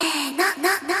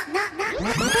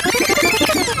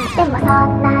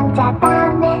んなんじゃ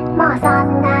ダメ、もうそ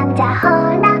んなんじゃほ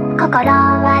ら心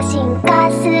は進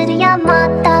化するよも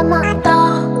っともっと。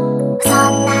そ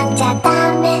んなんじゃダ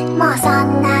メ、もうそ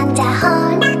んなんじゃほ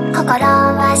ら心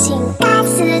は進化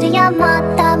するよもっ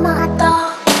ともっと。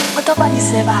言葉に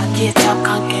すれば消えちゃう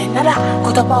関係なら言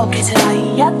葉を消せば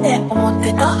いいやって思っ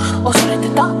てた、恐れて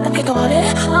た。だけどあれ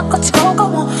なんか違うか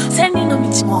も。千里の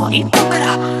道も一歩か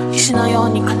ら石のよう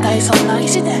に硬いそんな意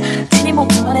志で地にも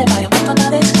積まれば読みと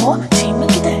なれるこう血抜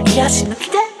きで癒し抜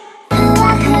きでふわ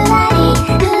ふわり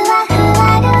ふわふわ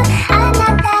るあな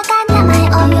たが名前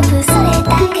を呼ぶそれ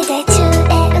だけで宙へ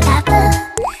浮かぶ。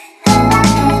ふわ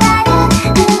ふわる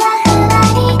ふわふわ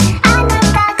りあな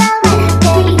たが笑って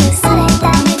いるそれだ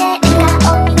けで笑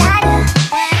顔になる。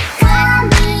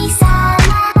神様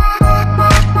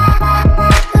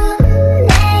運命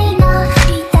の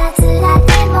いたずらで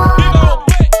も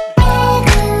巡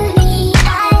り会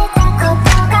えたこと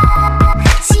が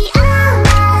幸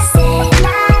せな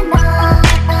の。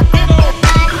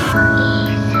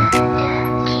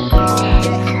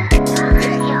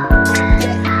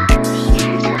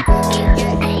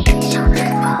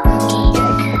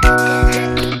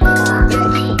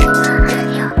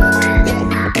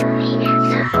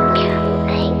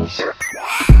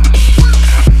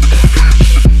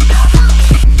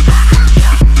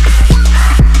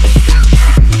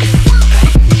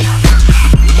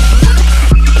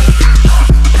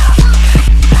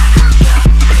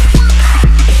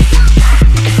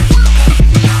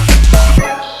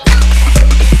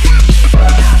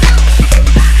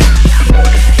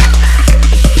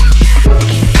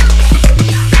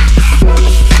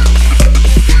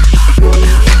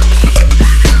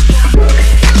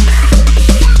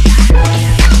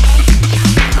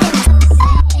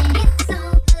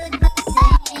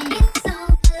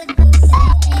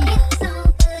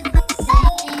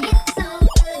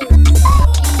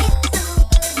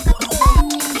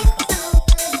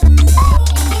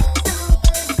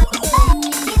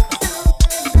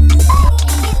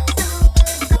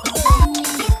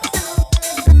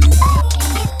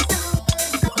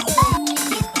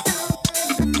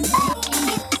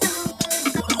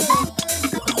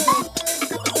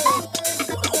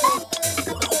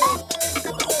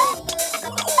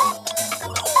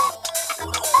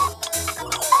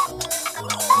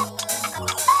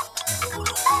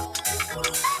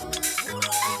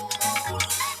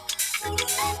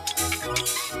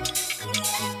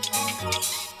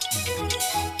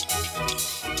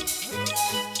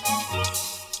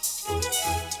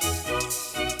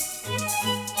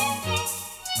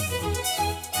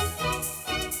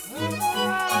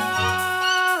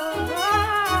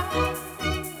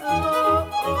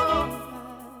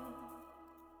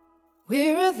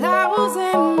We're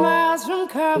 1,000 miles from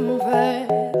comfort.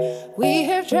 We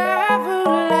have traveled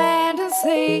land and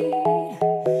sea.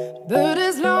 But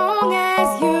as long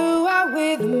as you are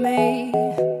with me,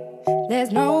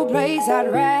 there's no place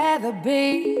I'd rather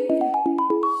be.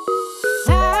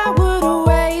 I would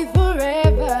away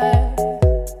forever,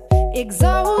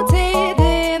 exalted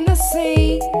in the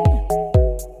sea.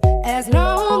 As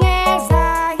long as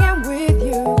I am with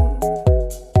you,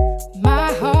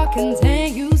 my heart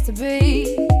continues to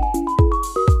beat.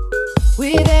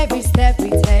 With every step we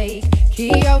take,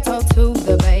 Kyoto to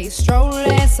the bay,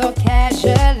 strolling so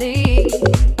casually.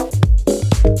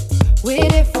 We're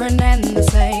different and the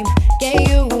same, gave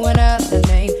you another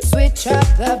name, switch up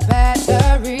the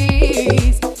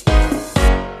batteries.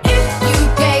 If you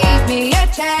gave me a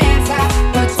chance, I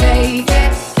would take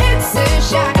it. It's a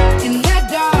shot in the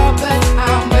dark, but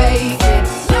I'll make it.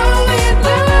 Knowing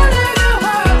that in your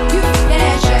heart, you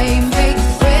can't shame me.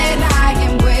 When I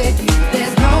am with you,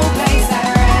 there's no place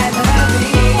I'd rather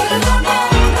be.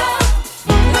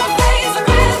 No place I'd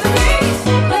rather be.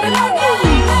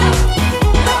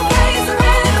 No place I'd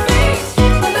rather be.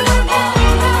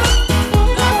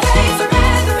 No place I'd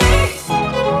rather be.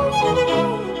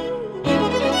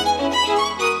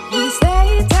 We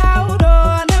set out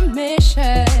on a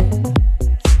mission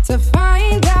to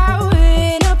find our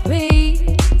inner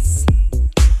peace,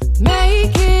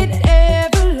 make it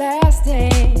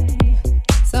everlasting,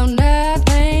 so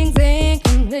nothing's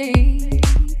incomplete.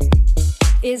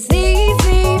 It's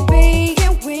easy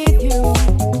being with you,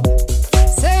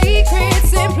 sacred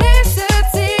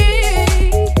simplicity.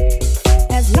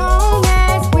 As long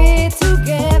as we're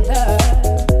together,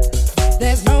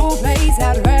 there's no place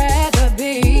I'd rather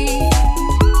be.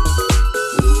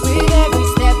 With every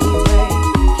step we take,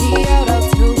 Kyoto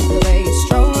to the bay,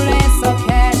 strolling so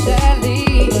casually.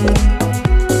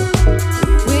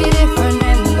 We're different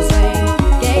and the same,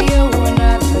 gave you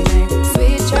another name,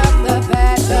 switch up the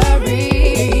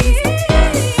batteries.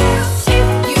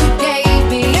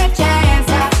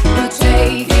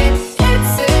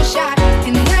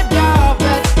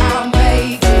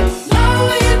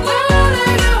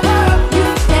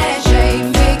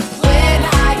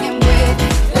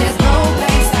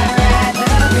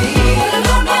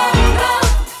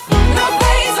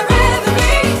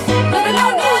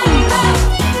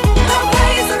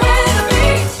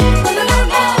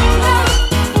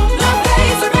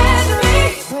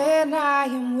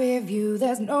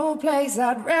 there's no place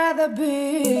I'd rather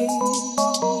be.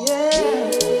 Yeah.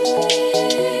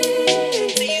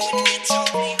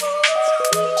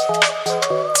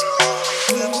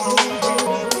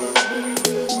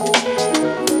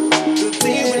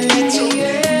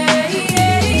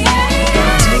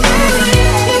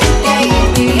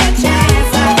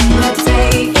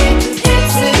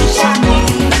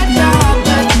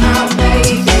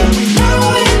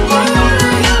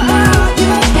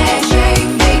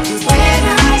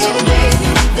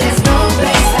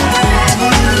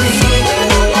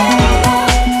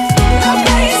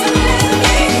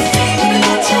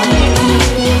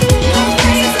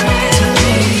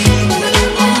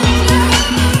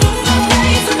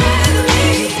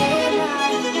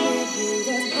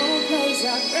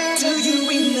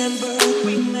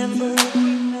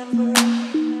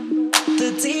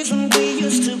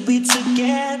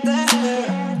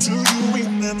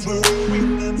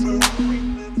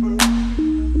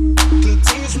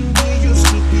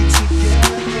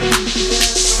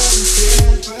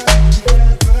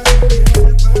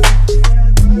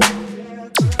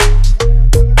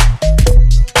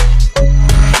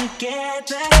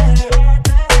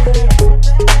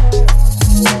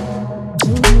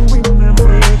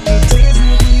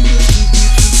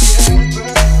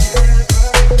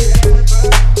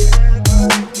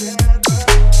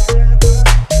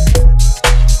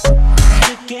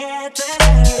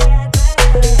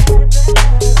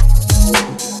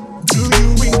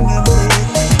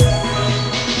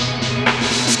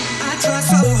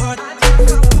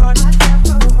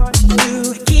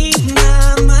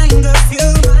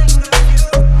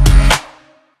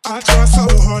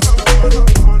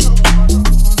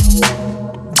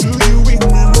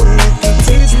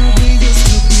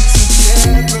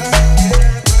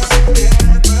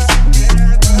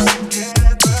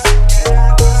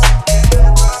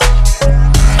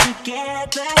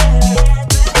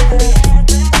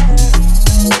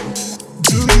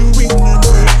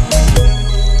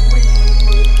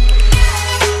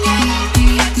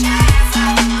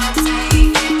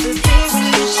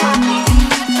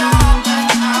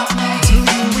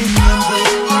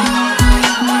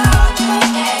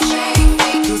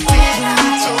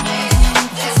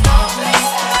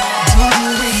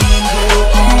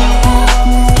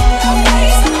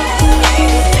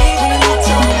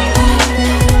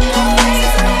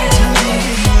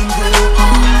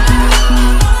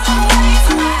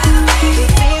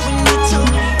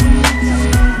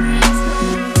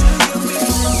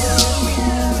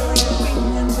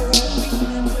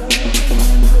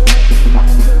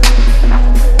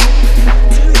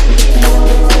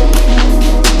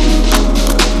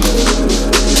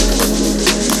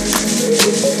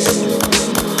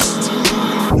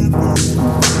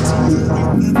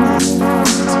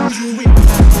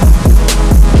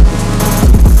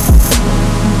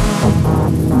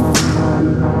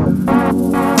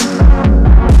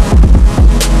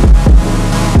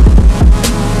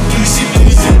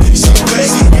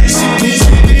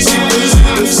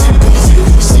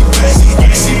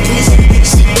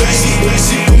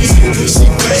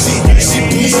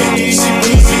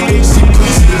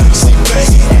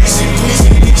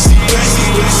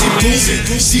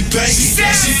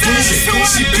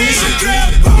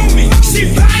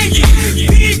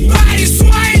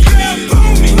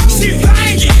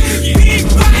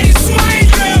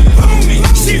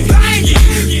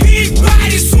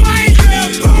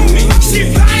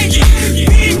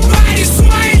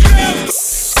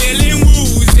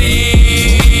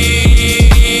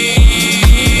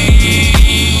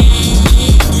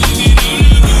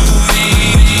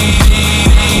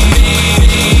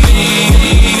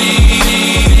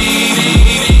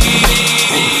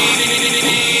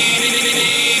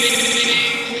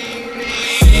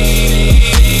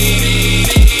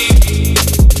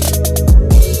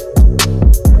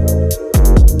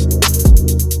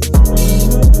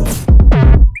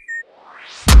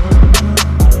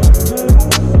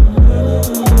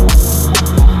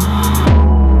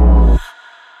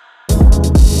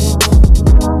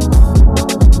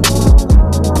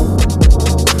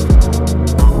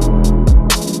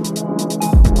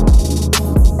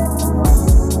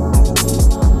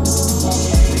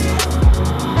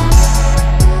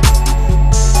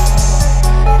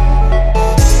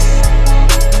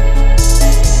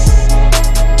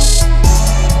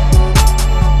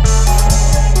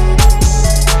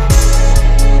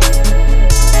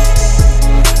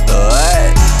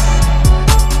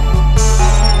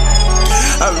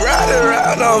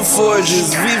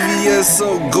 Forges, VVS. you're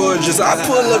so gorgeous. I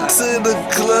pull up to the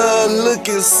club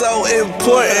looking so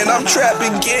important. I'm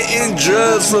trapping, getting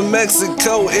drugs from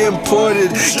Mexico imported.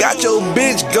 Got your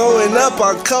bitch going up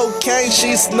on cocaine,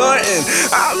 she snorting.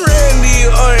 I'm Randy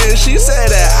Orton, she said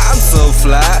that I'm so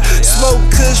fly. Smoke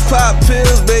kush, pop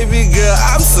pills, baby girl,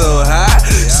 I'm so high.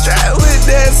 Strapped with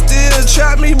that steel,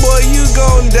 try me boy, you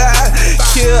gon' die.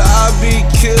 Kill, I'll be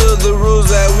killed, the rules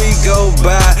that we go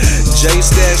by.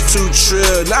 J-Stash 2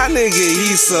 trill, nah nigga,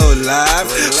 he so live.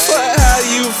 Fuck how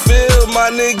you feel, my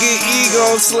nigga, E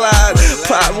gon' slide.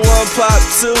 Pop 1, pop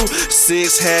 2,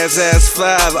 6 halves, ass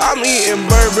 5. I'm eating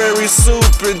Burberry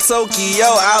soup in Tokyo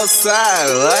outside,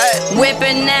 what?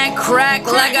 Whipping that crack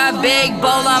like a big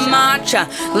bowl of matcha.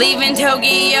 Leaving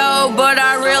Tokyo, but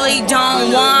I really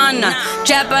don't wanna.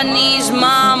 Japanese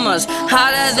mamas,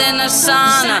 hotter than a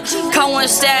sauna. Cohen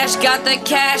stash, got the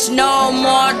cash, no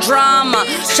more drama.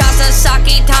 Shots of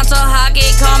sake, tonsil hockey,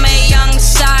 call me young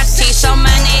Sachi. So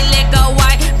many liquor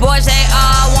white boys, they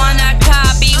all wanna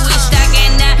copy. We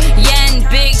stacking that yen,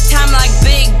 big time like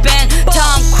Big Ben.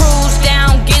 Tom Cruise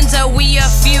down Ginza, we a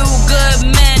few good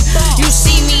men. You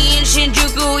see me in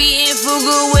Shinjuku eating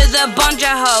fugu with a bunch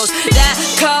of hoes. That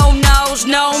cold nose,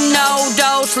 no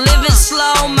dose, living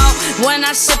slow-mo. When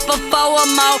I sip a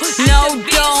FOMO, no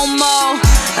domo.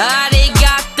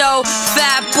 Arigato,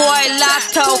 fat boy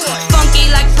lotto. Funky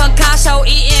like Picasso,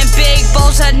 eating big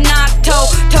bowls of natto.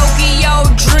 Tokyo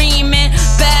dreaming,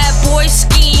 bad boy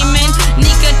scheming.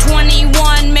 Nika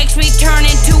 21 makes me turn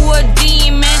into a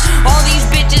demon. All these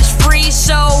bitches free,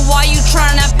 so why you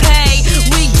tryna pay?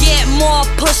 We get more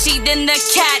pussy than the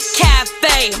cat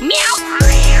cafe. Meow.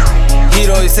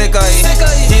 広い世界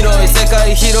広い世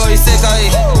界広い世界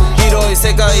広い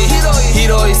世界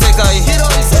広い世界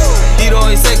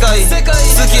広い世界好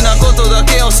きなことだ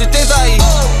けをしてたい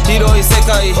広い世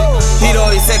界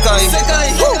広い世界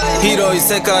広い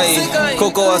世界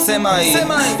ここは狭いイ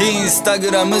ンスタ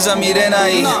グラムじゃ見れな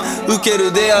いウケ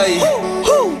る出会い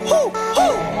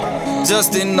ジャス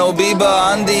ティンのビーバ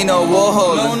ーアンディのウォー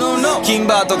ホール金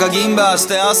バーとか銀バーし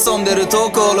て遊んでる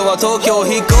ところは東京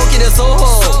飛行機で双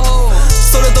方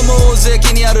それとも王子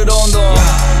駅にあるロンドン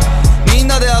みん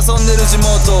なで遊んでる地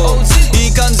元い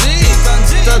い感じ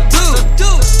タトゥ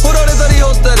ー掘られたり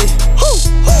掘ったり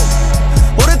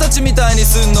俺たちみたいに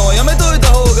すんのやめとい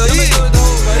た方がいい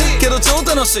けど超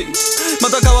楽しいま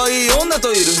た可愛い女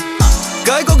といる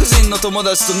外国人の友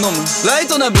達と飲むライ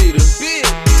トなビール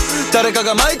誰か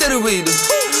が巻いてるウィード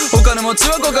お金持ち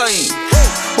はコカイン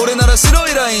俺なら白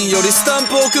いラインよりスタン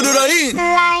プ送るライン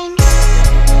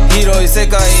広い世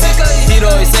界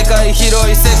広い世界広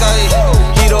い世界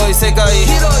広い世界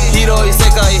広い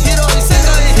世界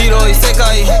広い世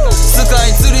界スカ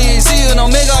イツリー自由の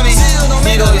女神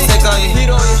広い世界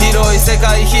広い世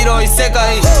界広い世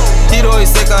界広い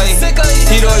世界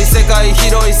広い世界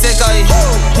広い世界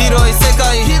広い世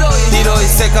界広い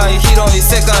世界広い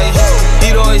世界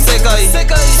広い世界好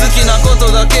きなこ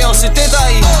とだけをしてた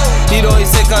い広い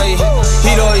世界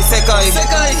広い世界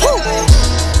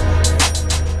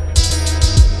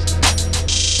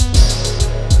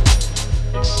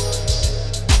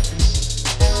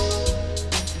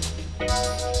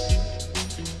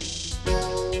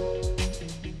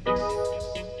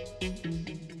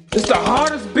This the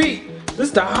hardest beat. This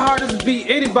is the hardest beat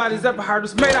anybody's ever heard.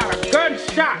 It's made out of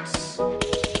gunshots.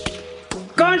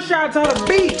 Gunshots on a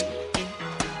beat.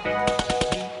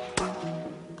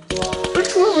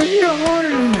 What's over here harder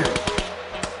than that?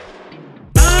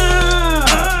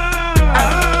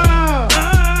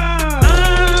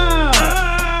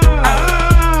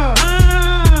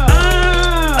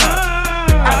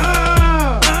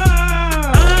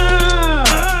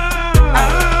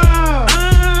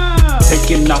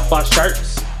 Taking off our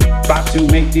shirts, about to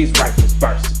make these rifles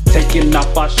burst. Taking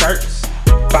off our shirts,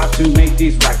 about to make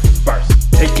these rifles burst.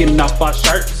 Taking off our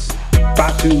shirts,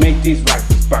 about to make these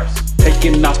rifles burst.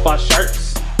 Taking off our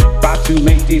shirts, about to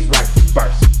make these rifles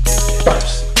burst.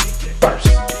 Burst, burst,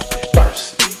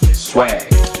 burst, swag.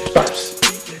 Burst,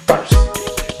 burst,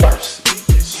 burst,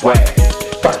 swag.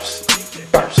 Burst,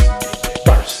 burst,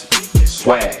 burst,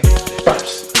 swag.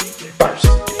 Burst, burst,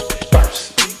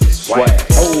 burst, swag.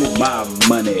 Hold my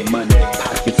money,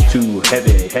 pockets too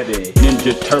heavy,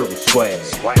 Ninja Turtle swag,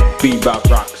 Bebop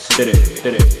rock steady,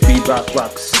 Bebop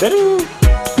rock steady,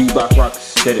 Bebop rock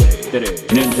steady,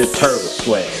 Ninja Turtle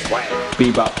swag,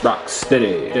 Bebop rock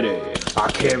steady.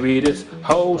 I carry this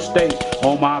whole state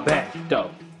on my back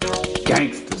though,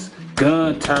 gangsters,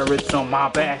 gun turrets on my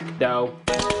back though.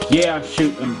 Yeah, I'm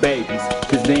shooting babies,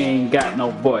 cause they ain't got no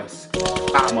voice.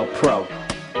 I'm a pro,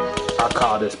 I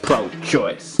call this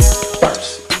pro-choice.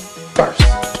 Burst, burst,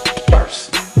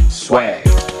 burst, swag.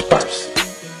 Burst,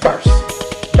 burst.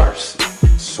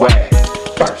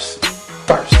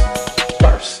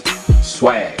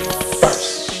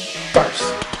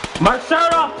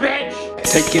 shirt off, bitch.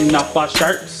 Taking off our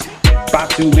shirts, about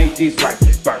to make these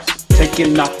righteous verses.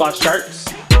 Taking off our shirts,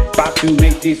 about to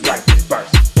make these righteous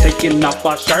verses. Taking off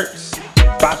our shirts,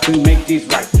 about to make these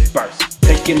righteous verses.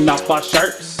 Taking off our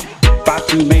shirts, about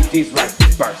to make these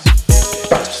righteous verses.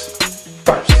 Verse,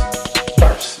 verse,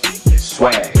 verse,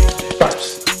 swag.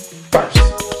 Verse, verse,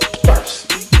 verse,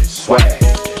 swag.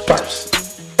 Verse,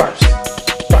 verse,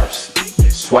 verse,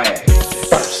 swag.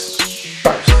 Verse,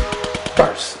 verse,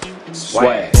 verse,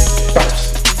 swag. Verse,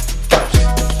 verse,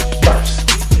 verse,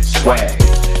 swag.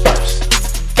 Verse,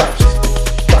 verse,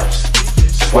 verse,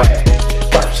 swag.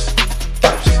 Verse,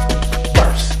 verse,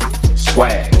 verse,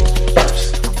 swag. Verse,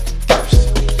 verse,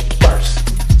 verse,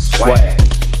 swag.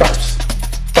 Verse,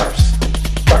 verse,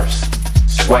 verse,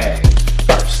 swag.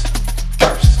 Verse,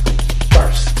 verse,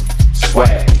 verse,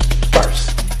 swag. Verse,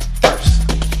 verse,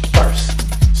 verse,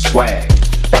 swag.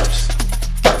 Verse,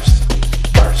 verse,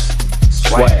 verse,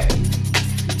 swag.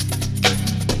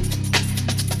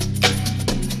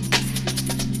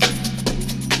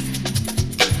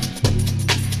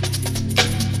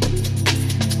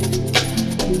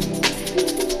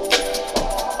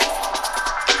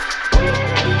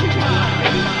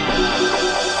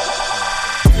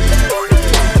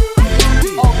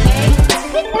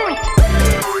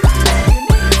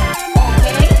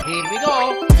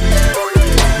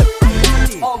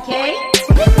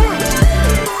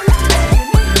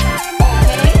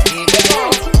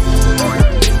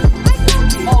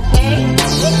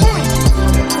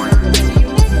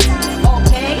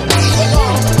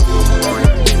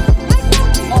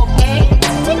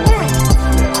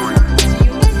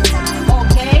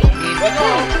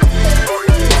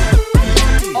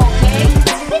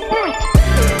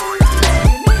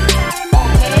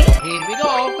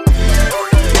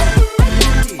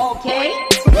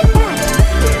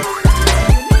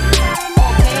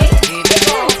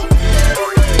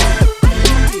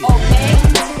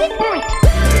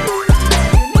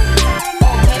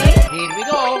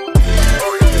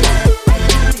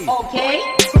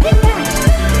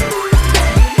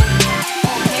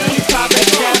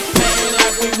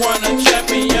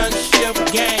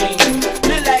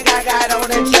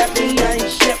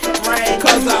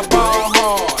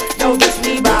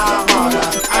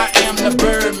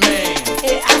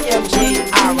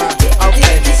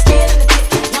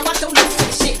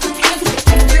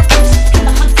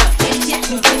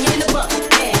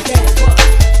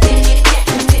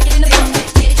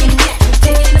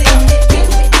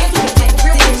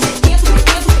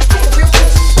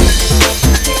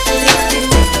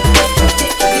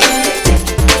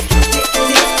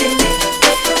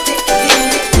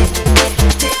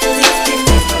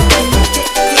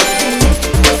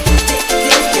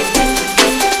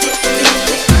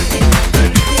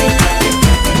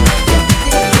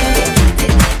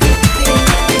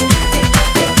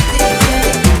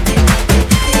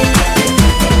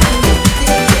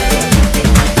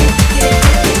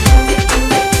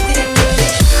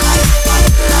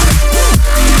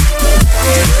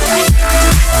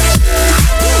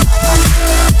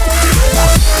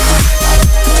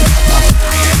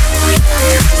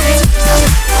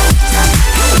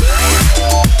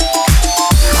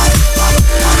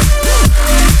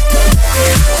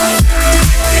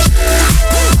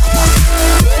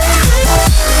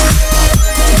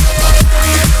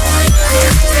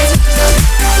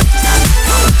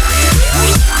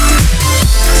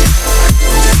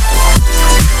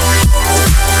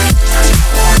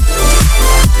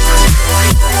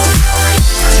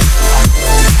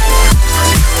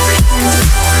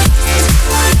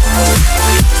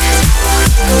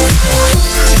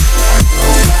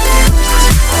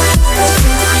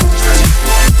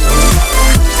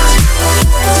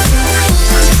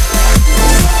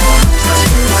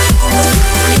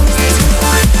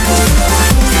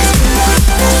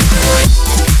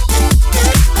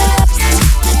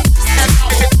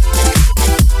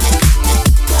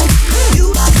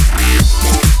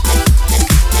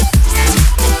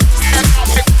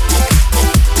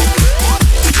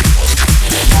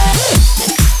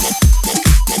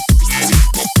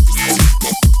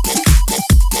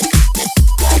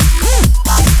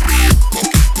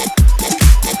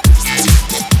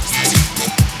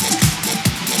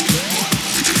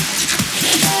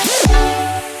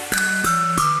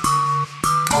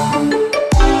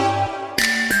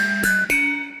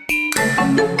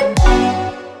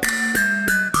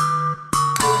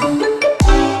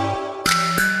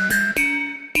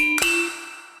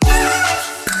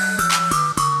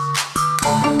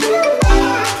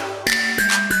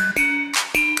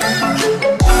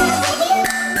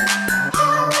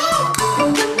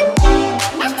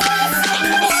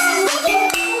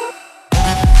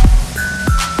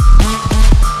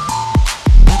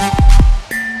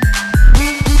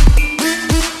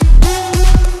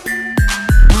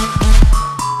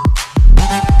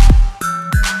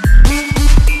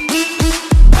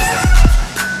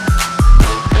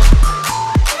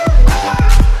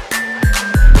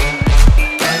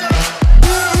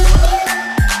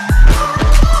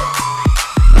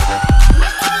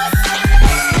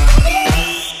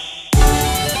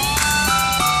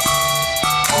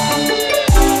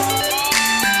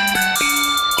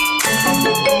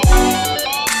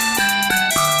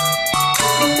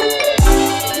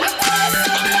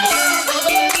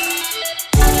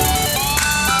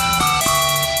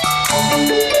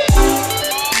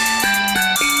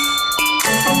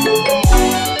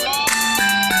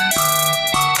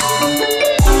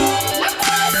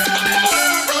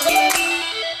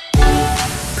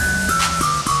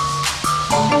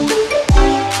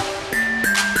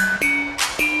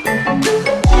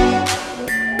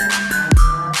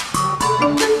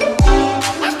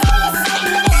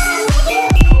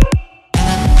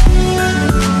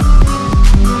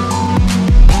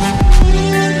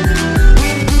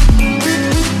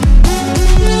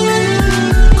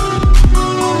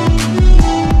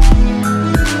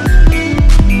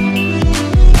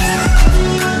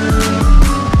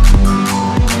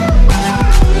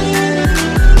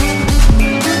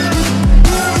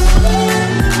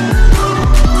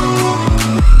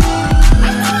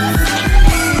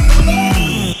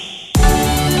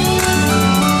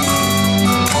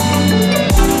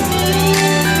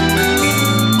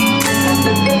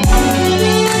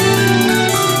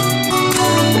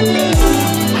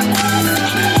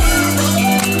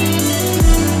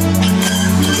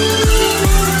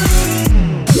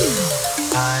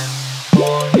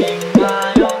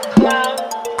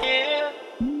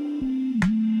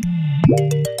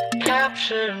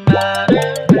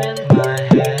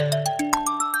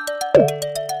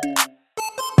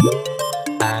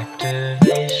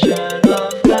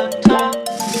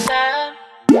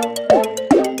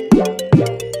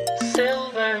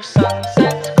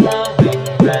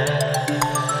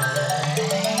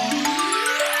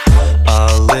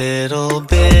 little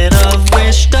bit of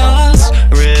wish dust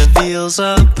reveals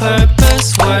a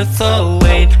purpose worth the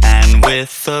wait. And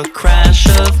with the crash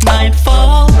of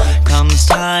nightfall comes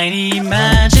tiny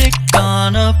magic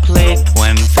on a plate.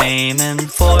 When fame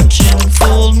and fortune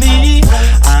fooled me,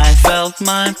 I felt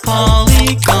my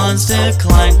polygons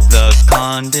decline. The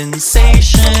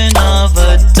condensation of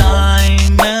a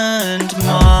diamond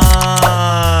mine.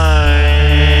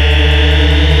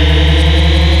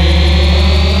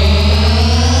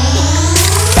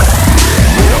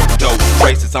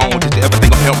 Braces on, did you ever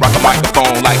think of him rock a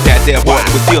microphone like that there boy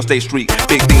with still stay street?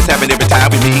 Big things happen every time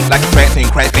we meet, like a crack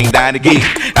thing dying to geek.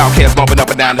 Outcasts bumping up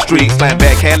and down the street, slam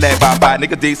back, hand lag by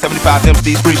nigga D, 75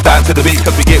 MCs freestyle to the beat,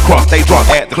 cause we get crunk, stay drunk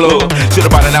at the club. Should've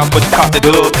brought an ounce, but you caught the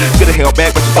dub. Should've held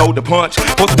back, but you sold the punch.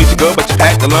 Supposed to be you good, but you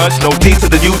packed the lunch. No D to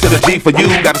the U to the G for you.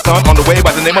 Got a son on the way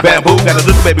by the name of Bamboo. Got a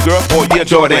little baby girl, 4 year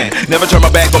Jordan. Never turn my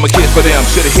back on my kids for them.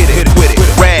 Should've hit it with it.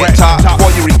 Rag top,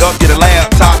 before you re-up, get a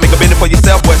laptop. Make a bid for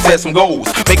yourself, boy, set some goals.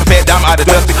 Make a fat dime out of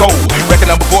dusty cold. Record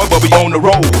number 4, but we on the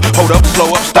road. Hold up,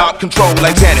 slow up, stop, control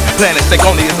like Janet. Planet, stay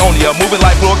on it's only a moving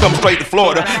like floor, come straight to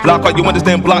Florida. Block all you windows,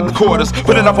 then block the quarters.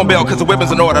 Put it up on bail, cause the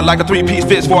weapon's in order. Like a 3-piece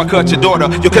fish before I cut your daughter.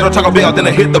 Your kid on Taco Bell, then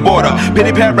I hit the border.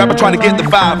 Pity pat rapper trying to get the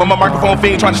 5. I'm a microphone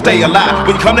fiend trying to stay alive.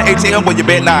 When you come to ATM, well, you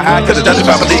bet not high, cause the judge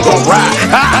family gon' ride.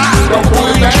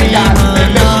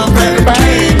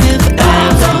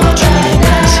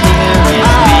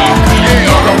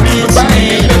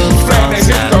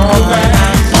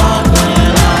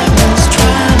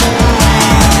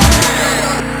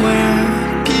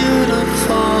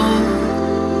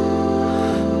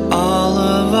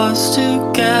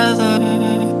 Together,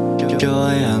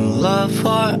 joy and love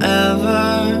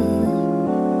forever.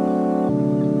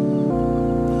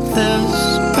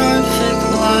 This perfect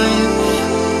life,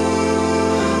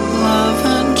 love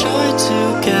and joy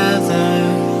together,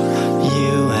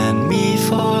 you and me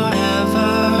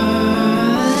forever.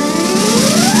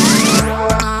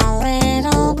 A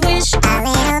little wish, a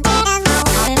little bit, a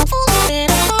little fool, a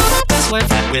little purpose. With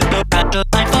the patch of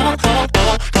nightfall.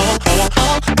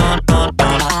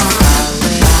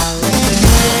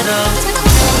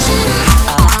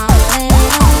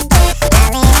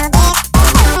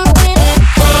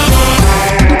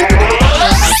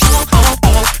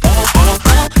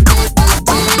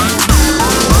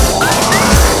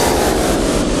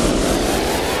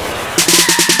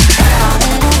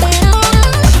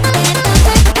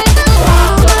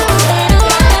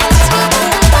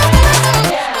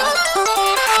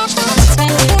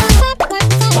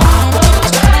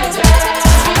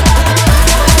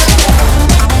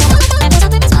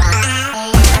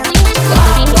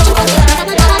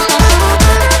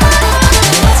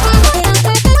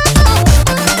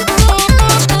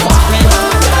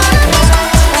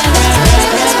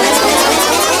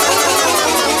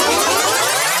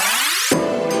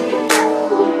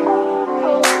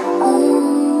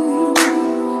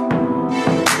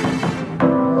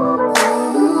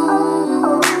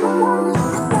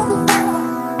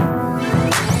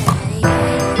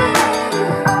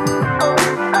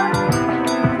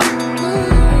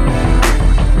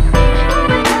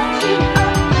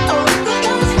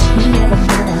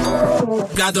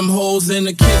 Got them hoes in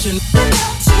the kitchen.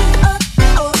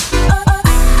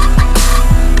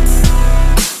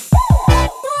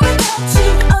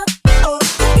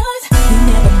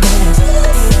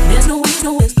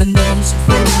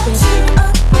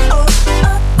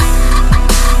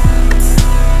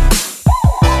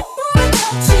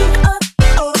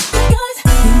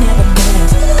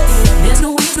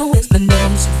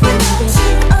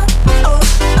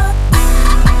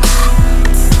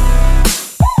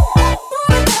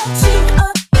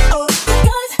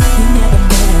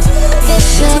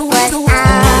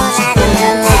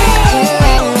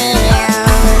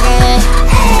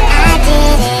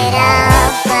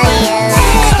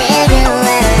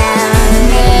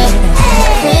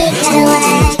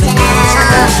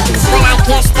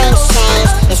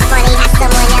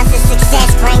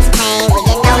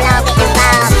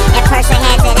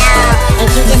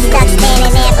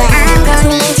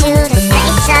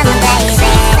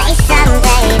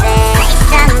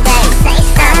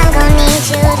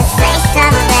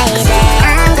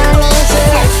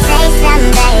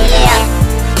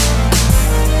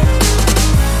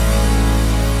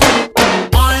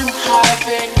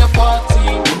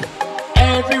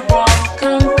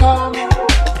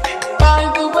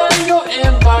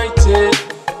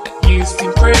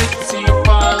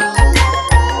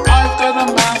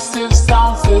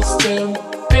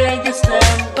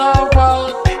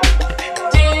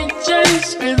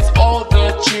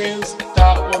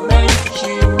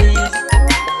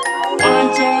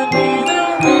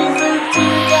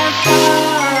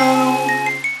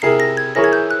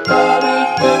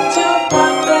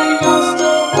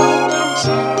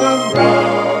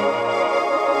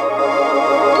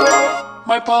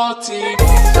 party.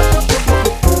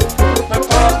 My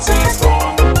party's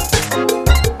on.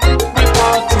 My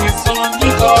party's on.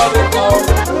 You gotta go.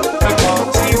 My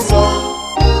party's on.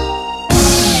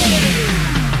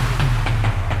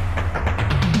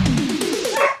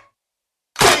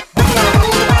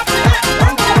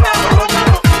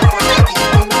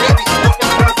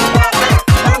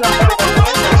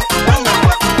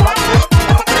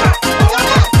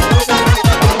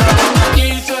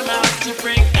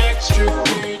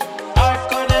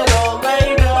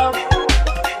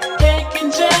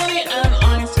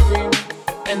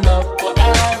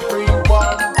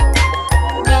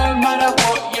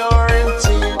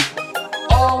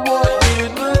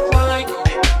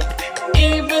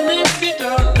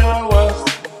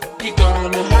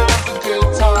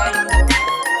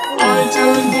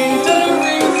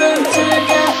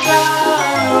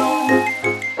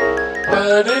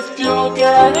 But if you're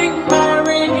getting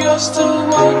married, you're still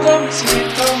welcome to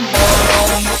come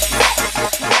home.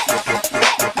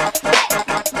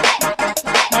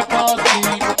 My party.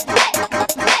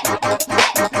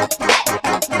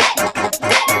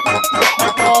 My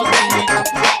party.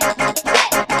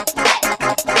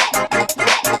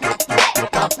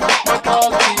 My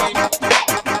party.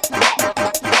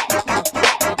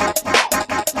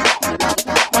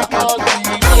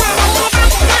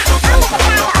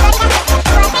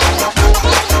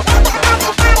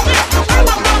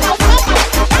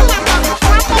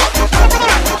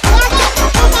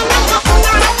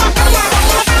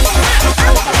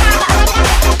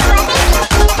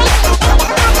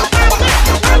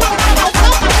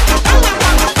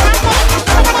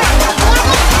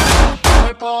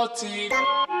 My party.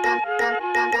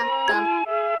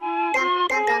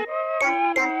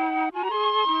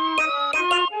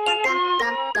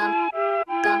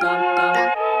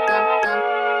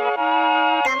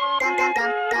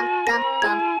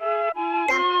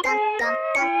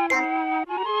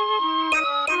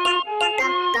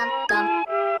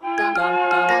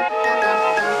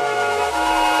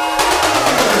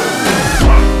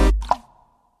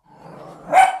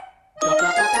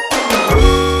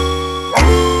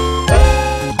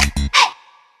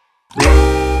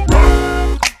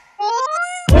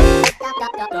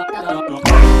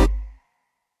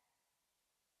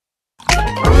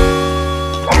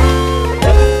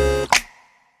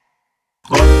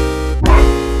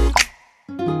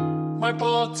 My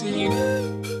party.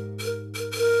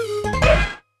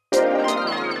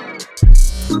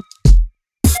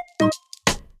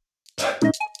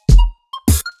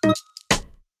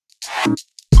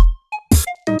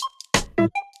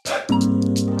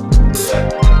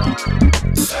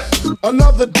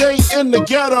 Another day in the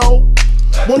ghetto.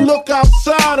 One look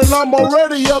outside and I'm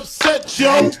already upset,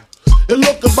 yo. It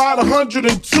look about 102.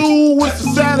 It's a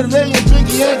Saturday and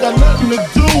Biggie ain't got nothing to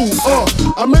do.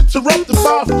 I'm interrupted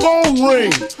by a phone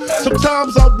ring.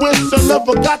 Sometimes I wish I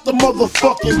never got the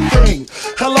motherfucking thing.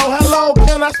 Hello,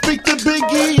 can I speak to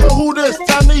Biggie? Or who this?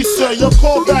 Tanisha, your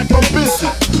call back, I'm busy.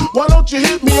 Why don't you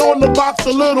hit me on the box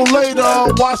a little later?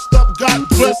 Washed up, got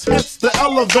dressed, hits the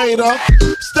elevator.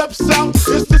 Steps out,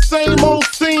 it's the same old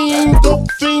scene.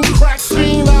 Dope fiend, crack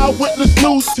fiend, eyewitness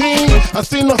news team. I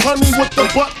seen the honey with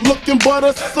the butt looking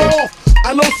butter soft.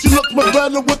 I know she look much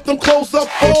better with them clothes up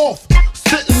off.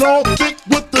 Sitting all thick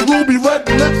with the ruby red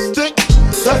lipstick.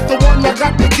 That's the one I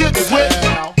got to get with.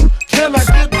 Can I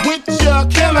get with ya?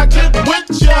 Can I get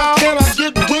with ya? Can I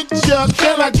get with ya?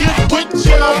 Can I get with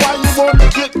ya? Why you wanna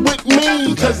get with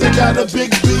me? Cause it got a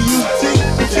big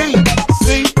B-U-T-T.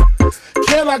 See?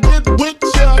 Can I get with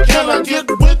ya? Can I get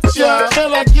with ya?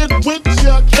 Can I get with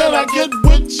ya? Can I get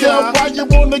with ya? Why you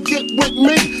wanna get with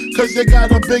me? Cause you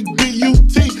got a big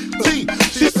B-U-T-T.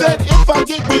 She said if I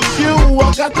get with you,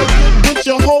 I got to get with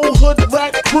your whole hood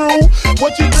rat crew.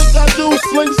 What you think I do?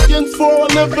 Sling skins for a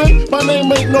living? My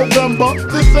name ain't November,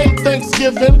 this ain't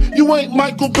Thanksgiving. You ain't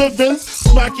Michael Bivins.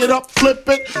 Smack it up, flip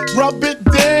it, rub it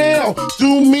down.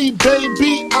 Do me,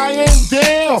 baby, I ain't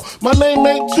down. My name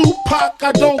ain't Tupac,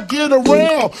 I don't get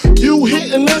around. You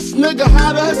hitting this nigga,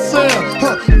 how that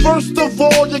sound? First of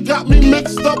all, you got me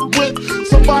mixed up with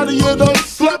somebody you done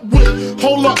slept with.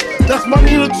 Hold up, that's my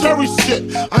Nina Cherry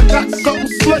shit. I got something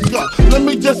slicker, let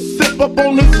me just sip up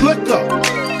on this liquor.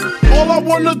 All I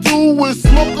wanna do is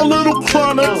smoke a little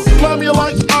chronic, slam you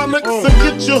like Onyx, and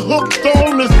get you hooked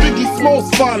on this Biggie Smalls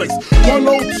phonics.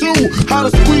 102, how to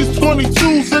squeeze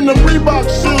 22s in the Reebok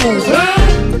shoes,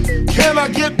 huh? Can I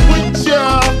get with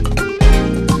ya?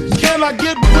 Can I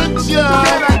get with ya?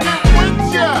 Can I get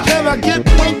with ya? Can I get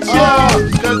with ya?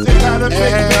 Cause it gotta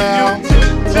make me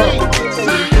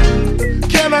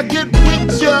Can I get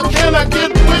with ya? Can I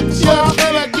get with ya?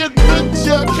 Can I get with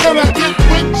ya? Can I get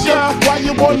with ya? Why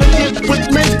you wanna get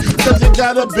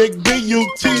a big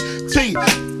B-U-T-T.